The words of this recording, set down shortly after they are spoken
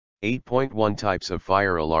8.1 Types of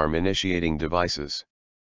fire alarm initiating devices.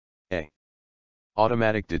 A.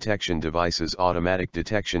 Automatic detection devices. Automatic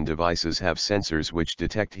detection devices have sensors which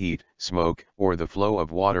detect heat, smoke, or the flow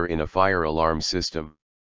of water in a fire alarm system.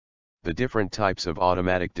 The different types of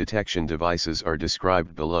automatic detection devices are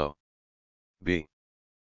described below. B.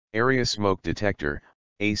 Area smoke detector.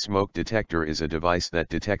 A smoke detector is a device that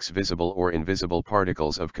detects visible or invisible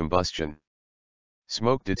particles of combustion.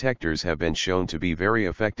 Smoke detectors have been shown to be very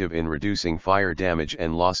effective in reducing fire damage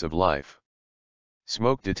and loss of life.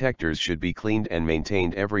 Smoke detectors should be cleaned and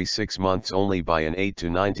maintained every 6 months only by an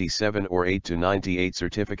 8-97 or 8-98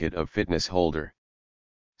 certificate of fitness holder.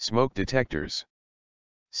 Smoke detectors.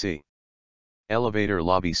 C. Elevator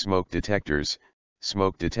lobby smoke detectors.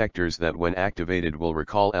 Smoke detectors that when activated will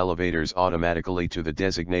recall elevators automatically to the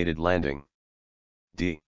designated landing.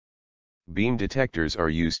 D. Beam detectors are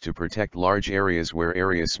used to protect large areas where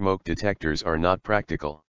area smoke detectors are not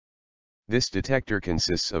practical. This detector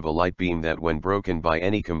consists of a light beam that when broken by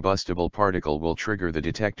any combustible particle will trigger the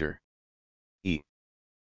detector. E.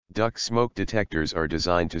 Duct smoke detectors are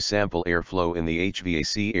designed to sample airflow in the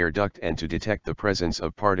HVAC air duct and to detect the presence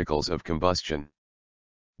of particles of combustion.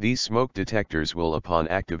 These smoke detectors will, upon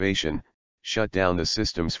activation, shut down the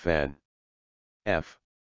system's fan. F.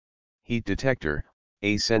 Heat detector,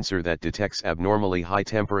 a sensor that detects abnormally high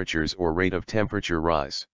temperatures or rate of temperature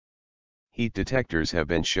rise. Heat detectors have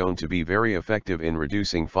been shown to be very effective in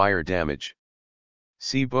reducing fire damage.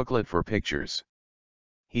 See booklet for pictures.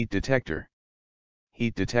 Heat detector.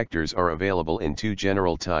 Heat detectors are available in two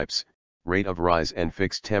general types, rate of rise and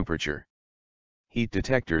fixed temperature. Heat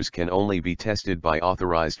detectors can only be tested by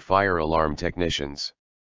authorized fire alarm technicians.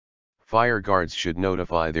 Fire guards should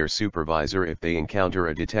notify their supervisor if they encounter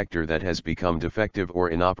a detector that has become defective or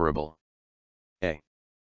inoperable. A.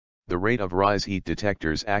 The rate of rise heat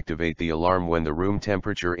detectors activate the alarm when the room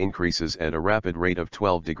temperature increases at a rapid rate of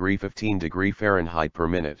 12°-15° Fahrenheit per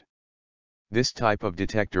minute. This type of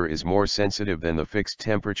detector is more sensitive than the fixed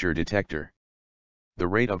temperature detector. The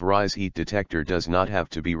rate of rise heat detector does not have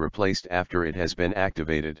to be replaced after it has been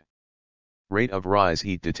activated. Rate of rise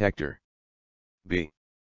heat detector. B.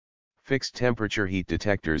 Fixed temperature heat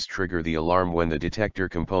detectors trigger the alarm when the detector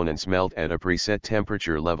components melt at a preset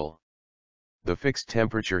temperature level. The fixed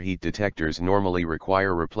temperature heat detectors normally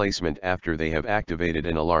require replacement after they have activated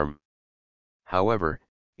an alarm. However,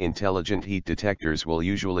 intelligent heat detectors will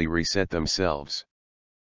usually reset themselves.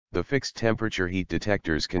 The fixed temperature heat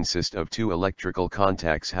detectors consist of two electrical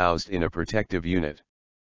contacts housed in a protective unit.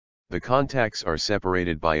 The contacts are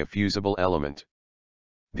separated by a fusible element.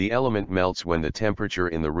 The element melts when the temperature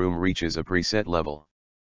in the room reaches a preset level.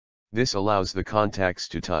 This allows the contacts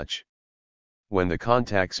to touch. When the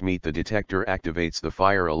contacts meet, the detector activates the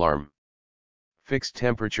fire alarm. Fixed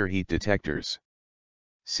temperature heat detectors.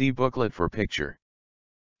 See booklet for picture.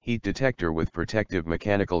 Heat detector with protective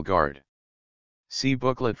mechanical guard. See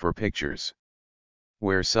booklet for pictures.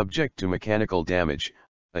 Where subject to mechanical damage,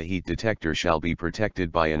 a heat detector shall be protected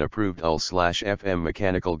by an approved UL/FM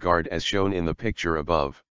mechanical guard as shown in the picture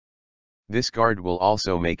above. This guard will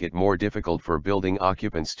also make it more difficult for building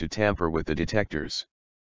occupants to tamper with the detectors.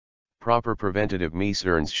 Proper preventative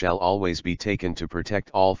measures shall always be taken to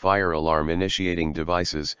protect all fire alarm initiating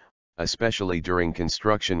devices, especially during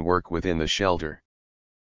construction work within the shelter.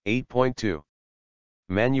 8.2.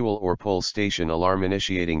 Manual or pull station alarm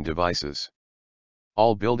initiating devices.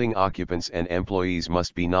 All building occupants and employees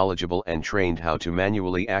must be knowledgeable and trained how to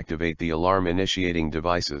manually activate the alarm initiating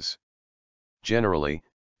devices. Generally,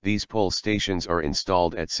 these pull stations are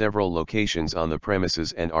installed at several locations on the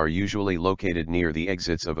premises and are usually located near the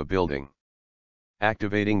exits of a building.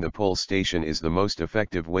 Activating the pull station is the most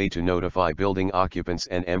effective way to notify building occupants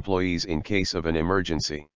and employees in case of an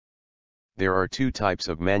emergency. There are two types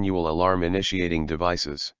of manual alarm initiating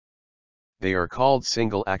devices. They are called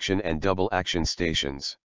single action and double action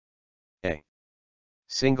stations. A.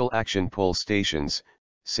 Single action pull stations.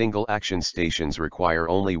 Single action stations require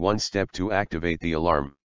only one step to activate the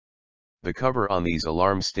alarm. The cover on these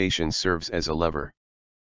alarm stations serves as a lever.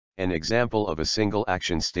 An example of a single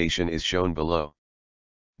action station is shown below.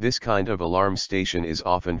 This kind of alarm station is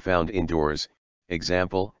often found indoors,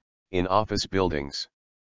 example, in office buildings.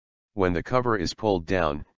 When the cover is pulled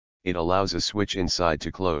down, it allows a switch inside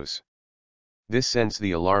to close. This sends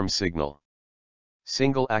the alarm signal.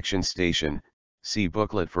 Single action station, see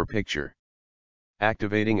booklet for picture.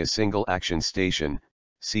 Activating a single action station,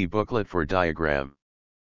 see booklet for diagram.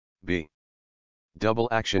 B. Double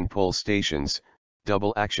action pull stations.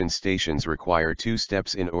 Double action stations require two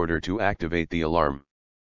steps in order to activate the alarm.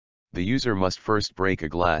 The user must first break a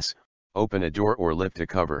glass, open a door or lift a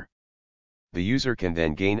cover. The user can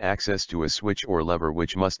then gain access to a switch or lever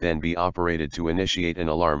which must then be operated to initiate an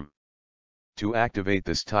alarm. To activate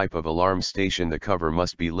this type of alarm station, the cover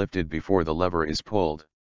must be lifted before the lever is pulled.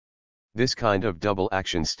 This kind of double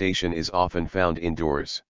action station is often found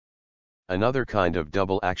indoors. Another kind of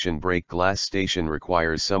double action break glass station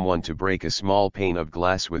requires someone to break a small pane of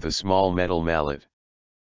glass with a small metal mallet.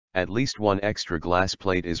 At least one extra glass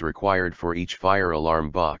plate is required for each fire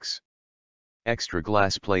alarm box. Extra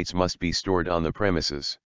glass plates must be stored on the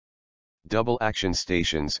premises. Double action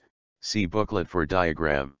stations, see booklet for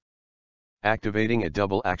diagram. Activating a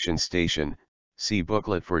double action station, see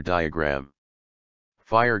booklet for diagram.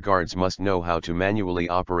 Fire guards must know how to manually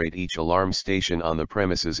operate each alarm station on the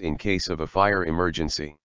premises in case of a fire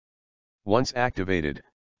emergency. Once activated,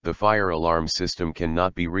 the fire alarm system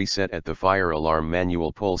cannot be reset at the fire alarm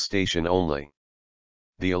manual pull station only.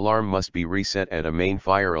 The alarm must be reset at a main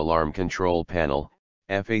fire alarm control panel,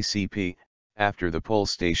 FACP, after the pull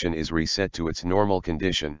station is reset to its normal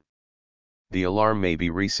condition. The alarm may be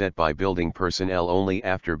reset by building personnel only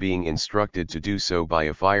after being instructed to do so by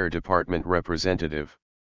a fire department representative.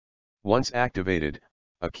 Once activated,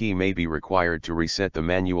 a key may be required to reset the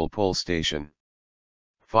manual pull station.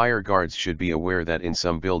 Fire guards should be aware that in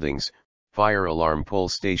some buildings, fire alarm pull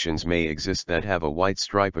stations may exist that have a white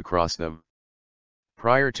stripe across them.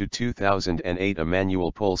 Prior to 2008, a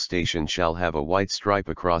manual pull station shall have a white stripe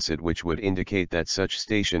across it, which would indicate that such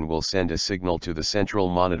station will send a signal to the central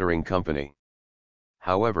monitoring company.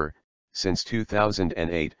 However, since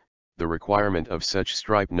 2008, the requirement of such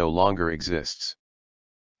stripe no longer exists.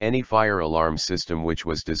 Any fire alarm system which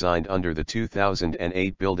was designed under the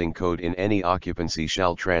 2008 building code in any occupancy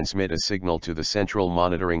shall transmit a signal to the central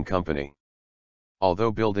monitoring company.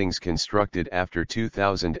 Although buildings constructed after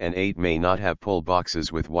 2008 may not have pull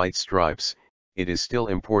boxes with white stripes, it is still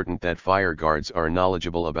important that fire guards are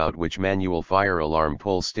knowledgeable about which manual fire alarm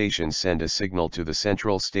pull stations send a signal to the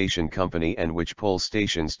central station company and which pull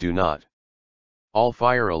stations do not. All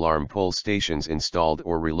fire alarm pull stations installed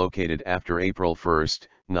or relocated after April 1,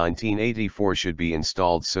 1984 should be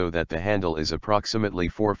installed so that the handle is approximately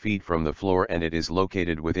 4 feet from the floor and it is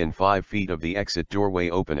located within 5 feet of the exit doorway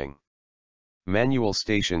opening. Manual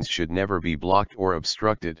stations should never be blocked or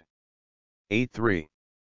obstructed. 8.3.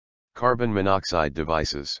 Carbon monoxide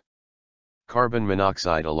devices. Carbon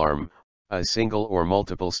monoxide alarm, a single or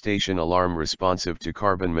multiple station alarm responsive to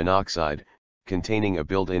carbon monoxide, containing a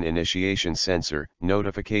built-in initiation sensor,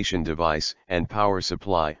 notification device, and power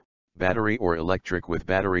supply, battery or electric with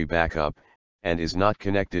battery backup, and is not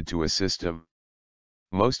connected to a system.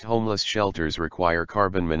 Most homeless shelters require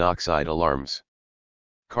carbon monoxide alarms.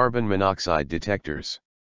 Carbon monoxide detectors.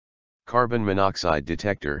 Carbon monoxide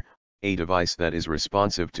detector, a device that is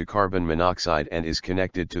responsive to carbon monoxide and is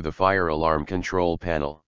connected to the fire alarm control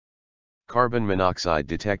panel. Carbon monoxide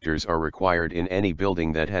detectors are required in any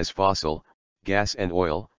building that has fossil, gas and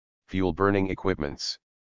oil, fuel burning equipments.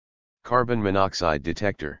 Carbon monoxide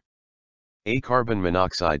detector. A carbon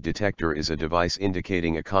monoxide detector is a device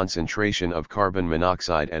indicating a concentration of carbon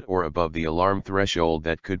monoxide at or above the alarm threshold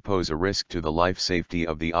that could pose a risk to the life safety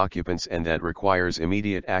of the occupants and that requires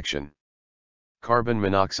immediate action. Carbon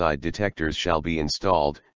monoxide detectors shall be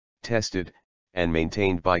installed, tested, and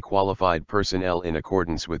maintained by qualified personnel in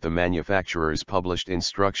accordance with the manufacturer's published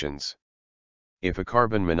instructions. If a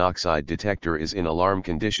carbon monoxide detector is in alarm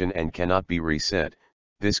condition and cannot be reset,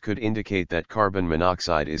 this could indicate that carbon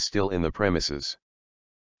monoxide is still in the premises.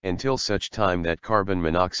 Until such time that carbon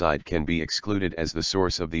monoxide can be excluded as the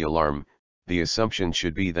source of the alarm, the assumption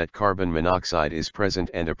should be that carbon monoxide is present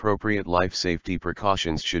and appropriate life safety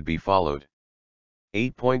precautions should be followed.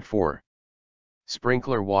 8.4.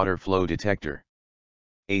 Sprinkler water flow detector.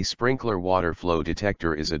 A sprinkler water flow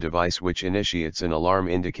detector is a device which initiates an alarm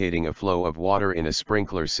indicating a flow of water in a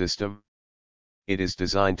sprinkler system. It is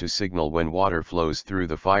designed to signal when water flows through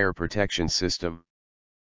the fire protection system.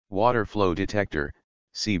 Water flow detector,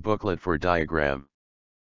 see booklet for diagram.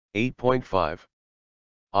 8.5.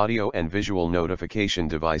 Audio and visual notification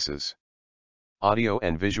devices. Audio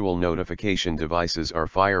and visual notification devices are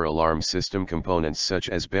fire alarm system components such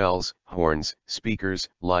as bells, horns, speakers,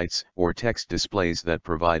 lights, or text displays that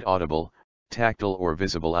provide audible, tactile or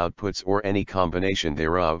visible outputs or any combination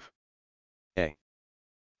thereof. A.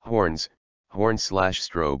 Horns,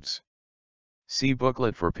 horn/strobes. See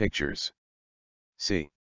booklet for pictures. C.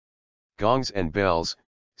 Gongs and bells,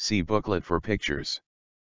 see booklet for pictures.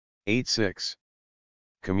 8.6.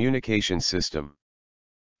 Communication system.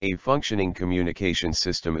 A functioning communication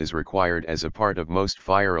system is required as a part of most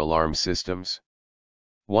fire alarm systems.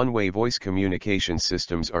 One-way voice communication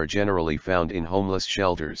systems are generally found in homeless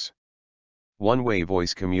shelters. One-way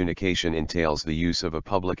voice communication entails the use of a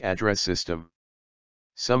public address system.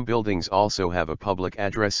 Some buildings also have a public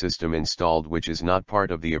address system installed which is not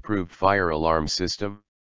part of the approved fire alarm system.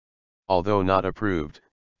 Although not approved,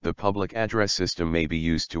 the public address system may be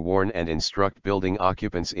used to warn and instruct building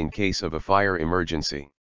occupants in case of a fire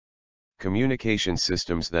emergency. Communication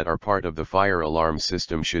systems that are part of the fire alarm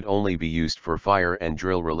system should only be used for fire and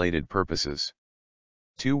drill-related purposes.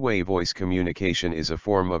 Two-way voice communication is a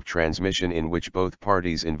form of transmission in which both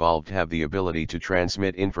parties involved have the ability to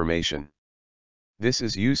transmit information. This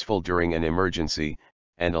is useful during an emergency,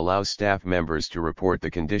 and allows staff members to report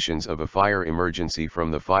the conditions of a fire emergency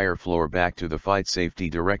from the fire floor back to the Fire Safety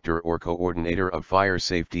Director or Coordinator of Fire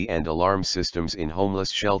Safety and Alarm Systems in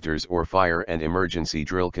homeless shelters or fire and emergency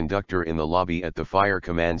drill conductor in the lobby at the Fire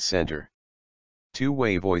Command Center.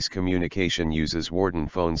 Two-way voice communication uses warden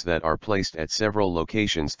phones that are placed at several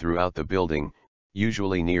locations throughout the building,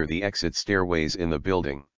 usually near the exit stairways in the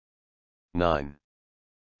building. 9.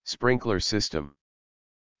 Sprinkler system.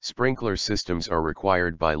 Sprinkler systems are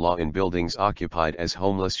required by law in buildings occupied as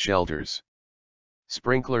homeless shelters.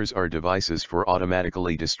 Sprinklers are devices for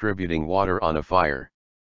automatically distributing water on a fire.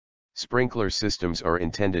 Sprinkler systems are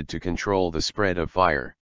intended to control the spread of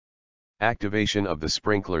fire. Activation of the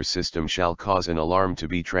sprinkler system shall cause an alarm to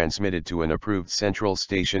be transmitted to an approved central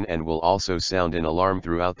station and will also sound an alarm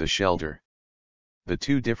throughout the shelter. The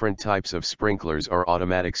two different types of sprinklers are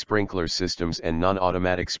automatic sprinkler systems and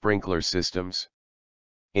non-automatic sprinkler systems.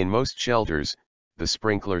 In most shelters, the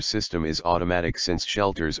sprinkler system is automatic since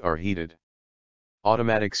shelters are heated.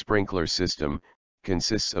 Automatic sprinkler system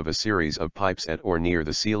consists of a series of pipes at or near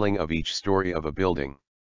the ceiling of each story of a building.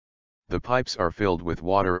 The pipes are filled with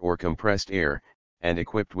water or compressed air, and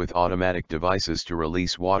equipped with automatic devices to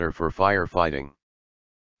release water for firefighting.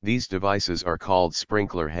 These devices are called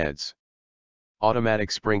sprinkler heads.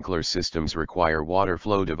 Automatic sprinkler systems require water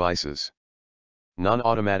flow devices.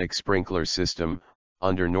 Non-automatic sprinkler system.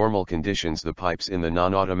 Under normal conditions the pipes in the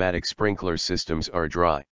non-automatic sprinkler systems are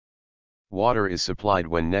dry. Water is supplied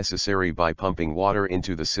when necessary by pumping water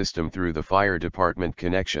into the system through the fire department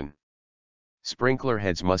connection. Sprinkler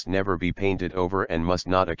heads must never be painted over and must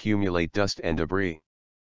not accumulate dust and debris.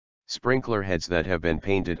 Sprinkler heads that have been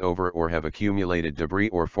painted over or have accumulated debris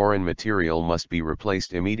or foreign material must be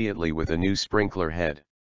replaced immediately with a new sprinkler head.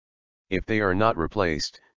 If they are not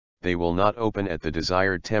replaced, they will not open at the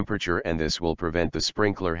desired temperature and this will prevent the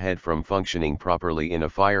sprinkler head from functioning properly in a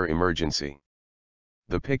fire emergency.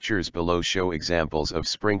 The pictures below show examples of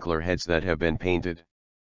sprinkler heads that have been painted.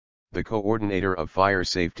 The Coordinator of Fire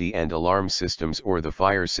Safety and Alarm Systems or the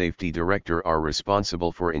Fire Safety Director are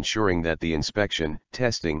responsible for ensuring that the inspection,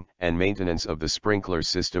 testing, and maintenance of the sprinkler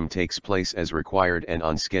system takes place as required and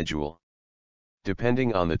on schedule.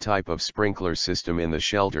 Depending on the type of sprinkler system in the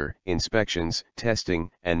shelter, inspections, testing,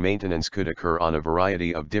 and maintenance could occur on a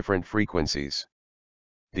variety of different frequencies.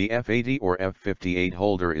 The F-80 or F-58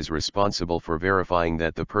 holder is responsible for verifying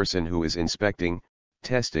that the person who is inspecting,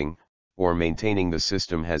 testing, or maintaining the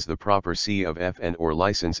system has the proper C of F and/or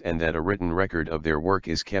license and that a written record of their work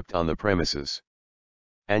is kept on the premises.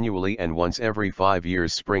 Annually and once every 5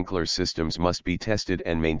 years sprinkler systems must be tested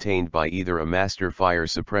and maintained by either a master fire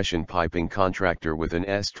suppression piping contractor with an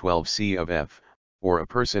S12 C of F, or a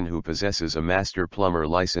person who possesses a master plumber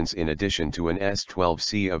license in addition to an S12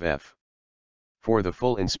 C of F. For the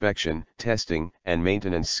full inspection, testing, and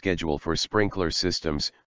maintenance schedule for sprinkler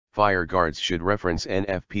systems, fire guards should reference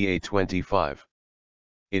NFPA 25.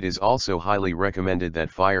 It is also highly recommended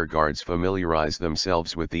that fire guards familiarize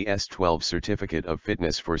themselves with the S12 Certificate of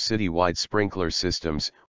Fitness for citywide sprinkler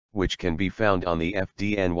systems, which can be found on the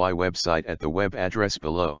FDNY website at the web address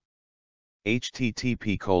below.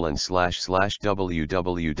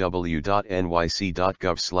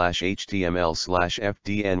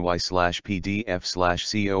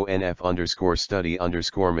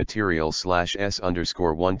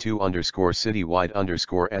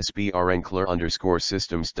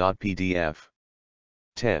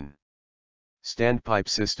 10. Standpipe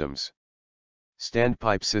systems.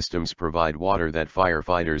 Standpipe systems provide water that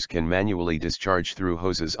firefighters can manually discharge through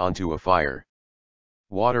hoses onto a fire.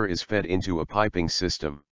 Water is fed into a piping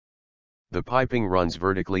system. The piping runs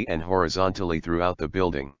vertically and horizontally throughout the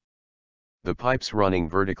building. The pipes running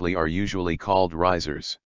vertically are usually called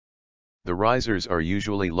risers. The risers are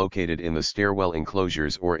usually located in the stairwell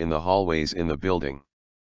enclosures or in the hallways in the building.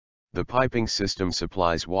 The piping system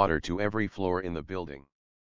supplies water to every floor in the building.